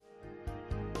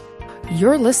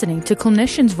You're listening to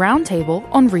Clinicians Roundtable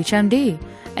on ReachMD,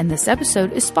 and this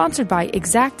episode is sponsored by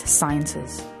Exact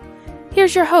Sciences.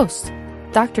 Here's your host,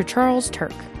 Dr. Charles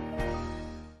Turk.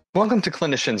 Welcome to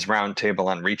Clinicians Roundtable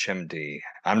on ReachMD.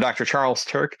 I'm Dr. Charles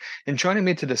Turk, and joining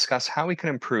me to discuss how we can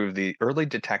improve the early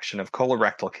detection of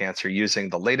colorectal cancer using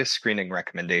the latest screening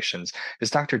recommendations is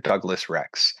Dr. Douglas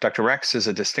Rex. Dr. Rex is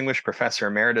a distinguished professor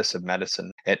emeritus of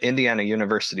medicine at Indiana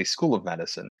University School of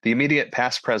Medicine, the immediate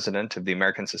past president of the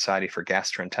American Society for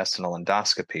Gastrointestinal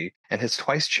Endoscopy, and has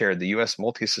twice chaired the U.S.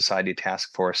 Multi-Society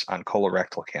Task Force on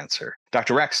Colorectal Cancer.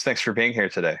 Dr. Rex, thanks for being here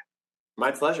today.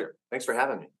 My pleasure. Thanks for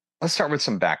having me. Let's start with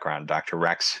some background, Dr.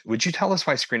 Rex. Would you tell us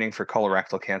why screening for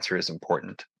colorectal cancer is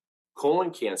important?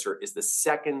 Colon cancer is the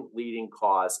second leading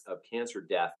cause of cancer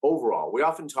death overall. We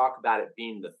often talk about it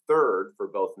being the third for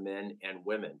both men and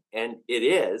women. And it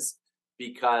is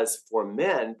because for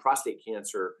men, prostate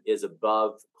cancer is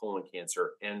above colon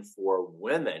cancer. And for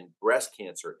women, breast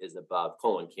cancer is above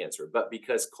colon cancer. But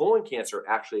because colon cancer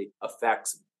actually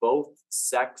affects both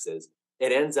sexes,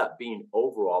 it ends up being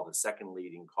overall the second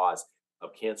leading cause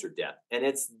of cancer death. And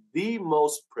it's the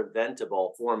most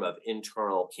preventable form of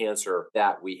internal cancer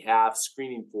that we have.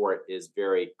 Screening for it is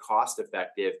very cost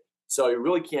effective. So you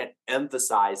really can't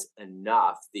emphasize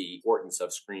enough the importance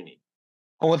of screening.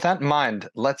 Well, with that in mind,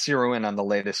 let's zero in on the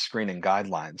latest screening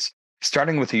guidelines.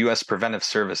 Starting with the U.S. Preventive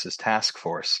Services Task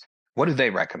Force, what do they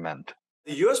recommend?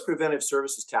 The U.S. Preventive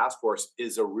Services Task Force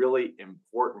is a really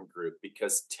important group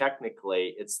because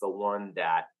technically it's the one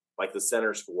that, like the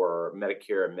Centers for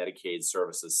Medicare and Medicaid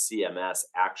Services, CMS,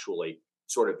 actually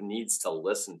sort of needs to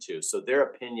listen to. So their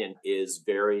opinion is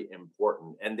very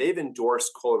important. And they've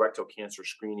endorsed colorectal cancer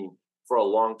screening for a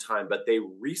long time, but they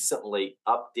recently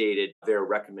updated their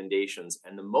recommendations.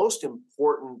 And the most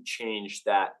important change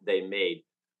that they made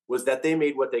was that they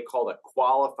made what they called a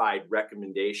qualified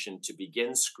recommendation to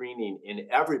begin screening in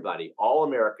everybody, all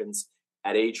Americans,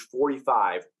 at age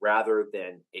 45 rather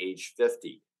than age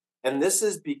 50. And this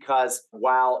is because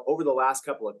while over the last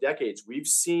couple of decades, we've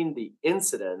seen the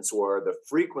incidence or the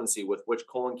frequency with which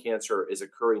colon cancer is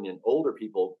occurring in older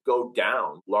people go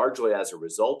down, largely as a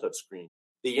result of screening,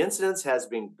 the incidence has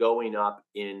been going up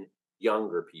in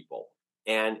younger people.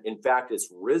 And in fact,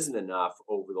 it's risen enough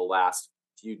over the last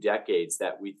few decades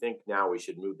that we think now we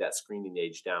should move that screening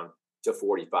age down to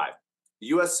 45. The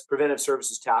U.S. Preventive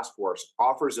Services Task Force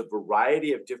offers a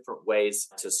variety of different ways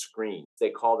to screen.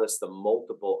 They call this the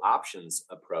multiple options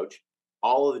approach.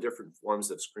 All of the different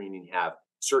forms of screening have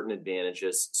certain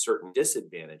advantages, certain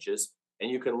disadvantages,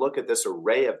 and you can look at this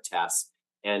array of tests,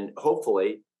 and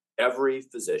hopefully every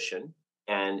physician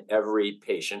and every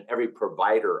patient, every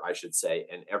provider, I should say,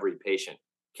 and every patient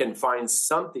can find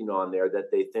something on there that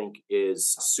they think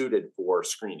is suited for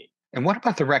screening. And what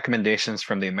about the recommendations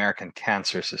from the American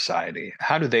Cancer Society?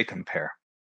 How do they compare?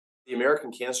 The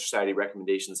American Cancer Society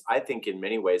recommendations, I think in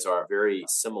many ways are very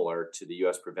similar to the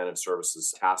U.S. Preventive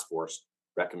Services Task Force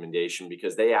recommendation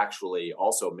because they actually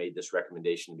also made this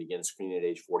recommendation to begin screening at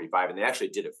age 45. And they actually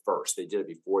did it first. They did it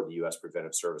before the U.S.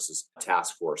 Preventive Services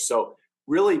Task Force. So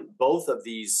really, both of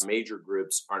these major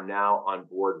groups are now on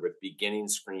board with beginning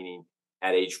screening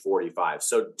at age 45.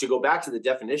 So to go back to the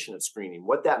definition of screening,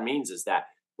 what that means is that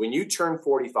when you turn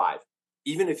 45,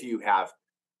 even if you have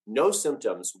no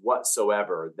symptoms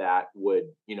whatsoever that would,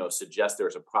 suggest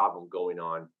there's a problem going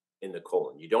on in the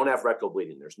colon, you don't have rectal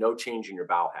bleeding, there's no change in your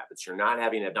bowel habits, you're not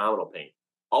having abdominal pain,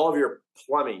 all of your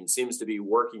plumbing seems to be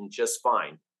working just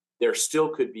fine, there still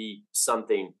could be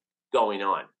something going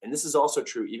on. And this is also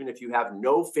true even if you have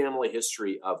no family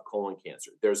history of colon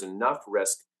cancer. There's enough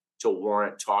risk to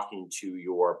warrant talking to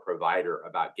your provider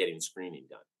about getting screening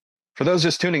done. For those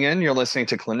just tuning in, you're listening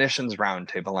to Clinicians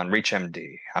Roundtable on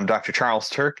ReachMD. I'm Dr. Charles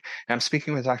Turk, and I'm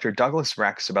speaking with Dr. Douglas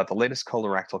Rex about the latest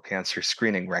colorectal cancer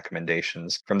screening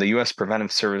recommendations from the U.S.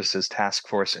 Preventive Services Task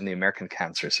Force and the American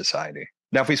Cancer Society.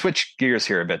 Now, if we switch gears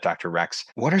here a bit, Dr. Rex,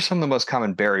 what are some of the most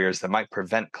common barriers that might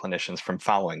prevent clinicians from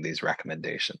following these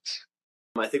recommendations?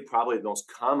 I think probably the most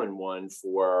common one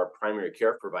for primary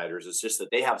care providers is just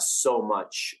that they have so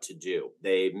much to do.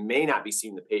 They may not be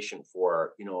seeing the patient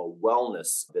for, a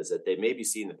wellness visit. They may be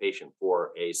seeing the patient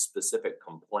for a specific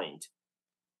complaint.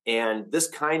 And this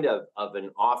kind of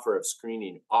an offer of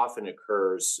screening often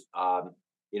occurs,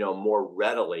 more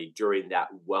readily during that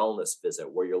wellness visit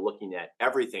where you're looking at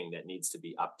everything that needs to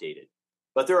be updated.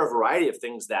 But there are a variety of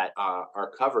things that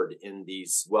are covered in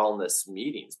these wellness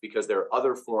meetings because there are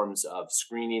other forms of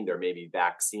screening. There may be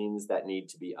vaccines that need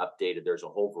to be updated. There's a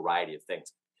whole variety of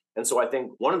things. And so I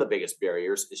think one of the biggest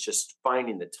barriers is just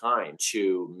finding the time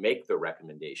to make the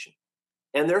recommendation.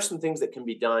 And there's some things that can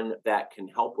be done that can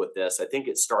help with this. I think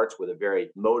it starts with a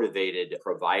very motivated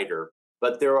provider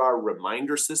But there are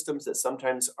reminder systems that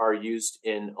sometimes are used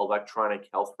in electronic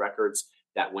health records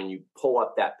that when you pull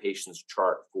up that patient's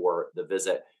chart for the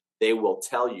visit, they will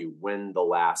tell you when the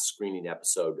last screening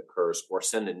episode occurs or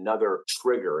send another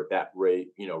trigger that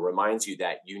reminds you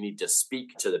that you need to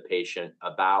speak to the patient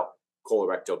about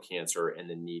colorectal cancer and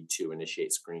the need to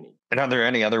initiate screening. And are there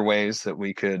any other ways that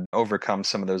we could overcome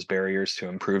some of those barriers to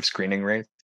improve screening rates?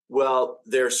 Well,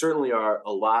 there certainly are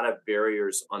a lot of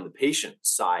barriers on the patient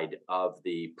side of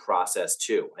the process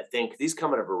too. I think these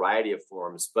come in a variety of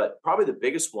forms, but probably the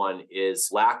biggest one is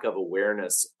lack of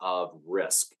awareness of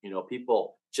risk.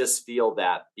 People just feel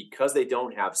that because they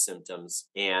don't have symptoms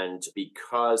and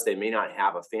because they may not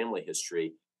have a family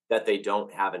history, that they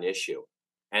don't have an issue.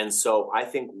 And so I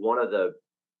think one of the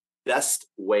best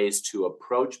ways to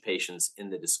approach patients in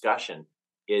the discussion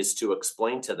is to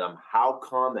explain to them how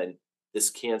common this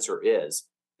cancer is,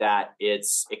 that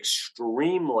it's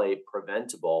extremely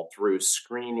preventable through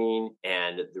screening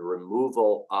and the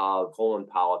removal of colon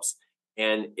polyps.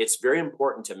 And it's very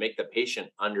important to make the patient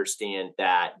understand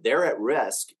that they're at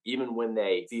risk even when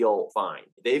they feel fine.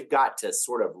 They've got to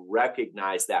sort of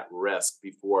recognize that risk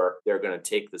before they're going to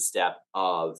take the step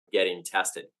of getting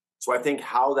tested. So I think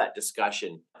how that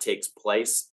discussion takes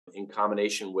place in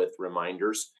combination with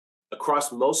reminders.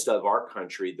 Across most of our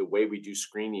country, the way we do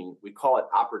screening, we call it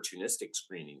opportunistic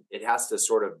screening. It has to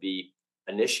sort of be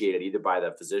initiated either by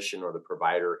the physician or the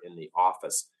provider in the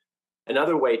office.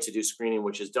 Another way to do screening,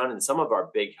 which is done in some of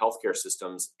our big healthcare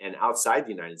systems and outside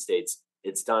the United States,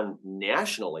 it's done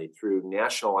nationally through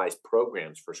nationalized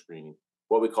programs for screening,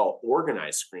 what we call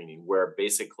organized screening, where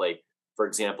basically, for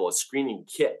example, a screening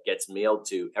kit gets mailed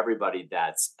to everybody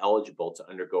that's eligible to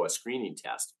undergo a screening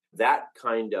test. That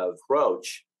kind of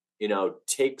approach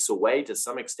takes away to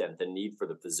some extent the need for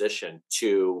the physician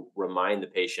to remind the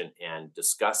patient and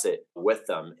discuss it with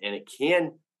them. And it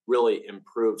can really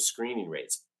improve screening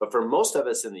rates. But for most of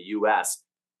us in the US,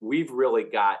 we've really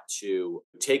got to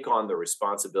take on the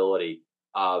responsibility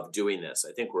of doing this.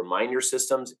 I think reminder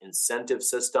systems, incentive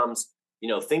systems,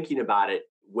 thinking about it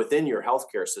within your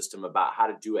healthcare system about how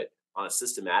to do it on a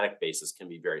systematic basis can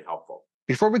be very helpful.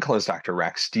 Before we close, Dr.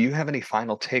 Rex, do you have any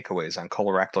final takeaways on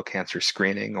colorectal cancer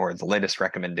screening or the latest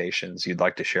recommendations you'd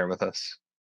like to share with us?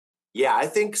 Yeah, I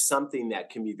think something that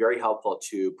can be very helpful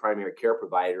to primary care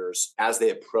providers as they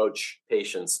approach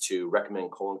patients to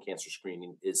recommend colon cancer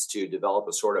screening is to develop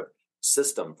a sort of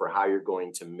system for how you're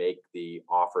going to make the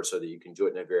offer so that you can do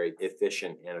it in a very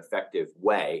efficient and effective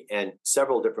way. And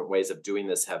several different ways of doing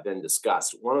this have been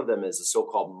discussed. One of them is a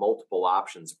so-called multiple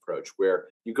options approach, where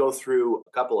you go through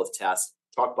a couple of tests,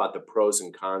 talk about the pros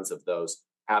and cons of those,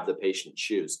 have the patient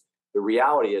choose. The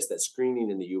reality is that screening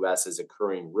in the US is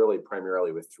occurring really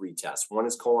primarily with three tests. One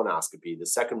is colonoscopy. The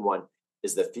second one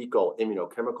is the fecal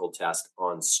immunochemical test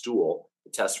on stool,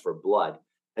 the test for blood.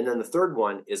 And then the third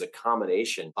one is a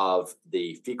combination of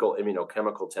the fecal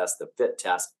immunochemical test, the FIT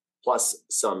test, plus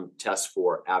some tests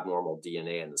for abnormal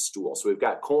DNA in the stool. So we've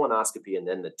got colonoscopy and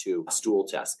then the two stool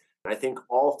tests. And I think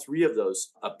all three of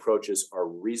those approaches are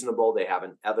reasonable. They have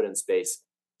an evidence base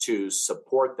to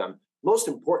support them. Most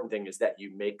important thing is that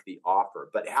you make the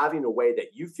offer, but having a way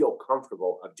that you feel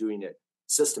comfortable of doing it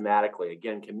systematically,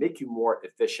 again, can make you more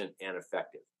efficient and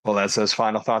effective. Well, as those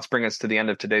final thoughts bring us to the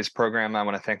end of today's program, I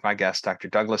want to thank my guest, Dr.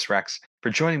 Douglas Rex, for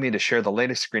joining me to share the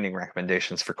latest screening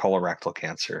recommendations for colorectal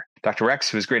cancer. Dr.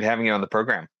 Rex, it was great having you on the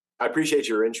program. I appreciate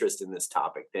your interest in this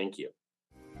topic. Thank you.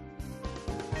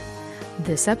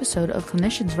 This episode of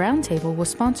Clinicians Roundtable was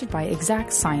sponsored by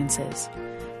Exact Sciences.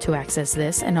 To access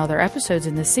this and other episodes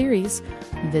in the series,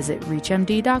 visit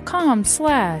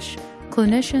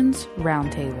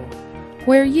reachmd.com/cliniciansroundtable,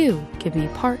 where you can be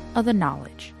part of the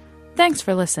knowledge. Thanks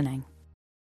for listening.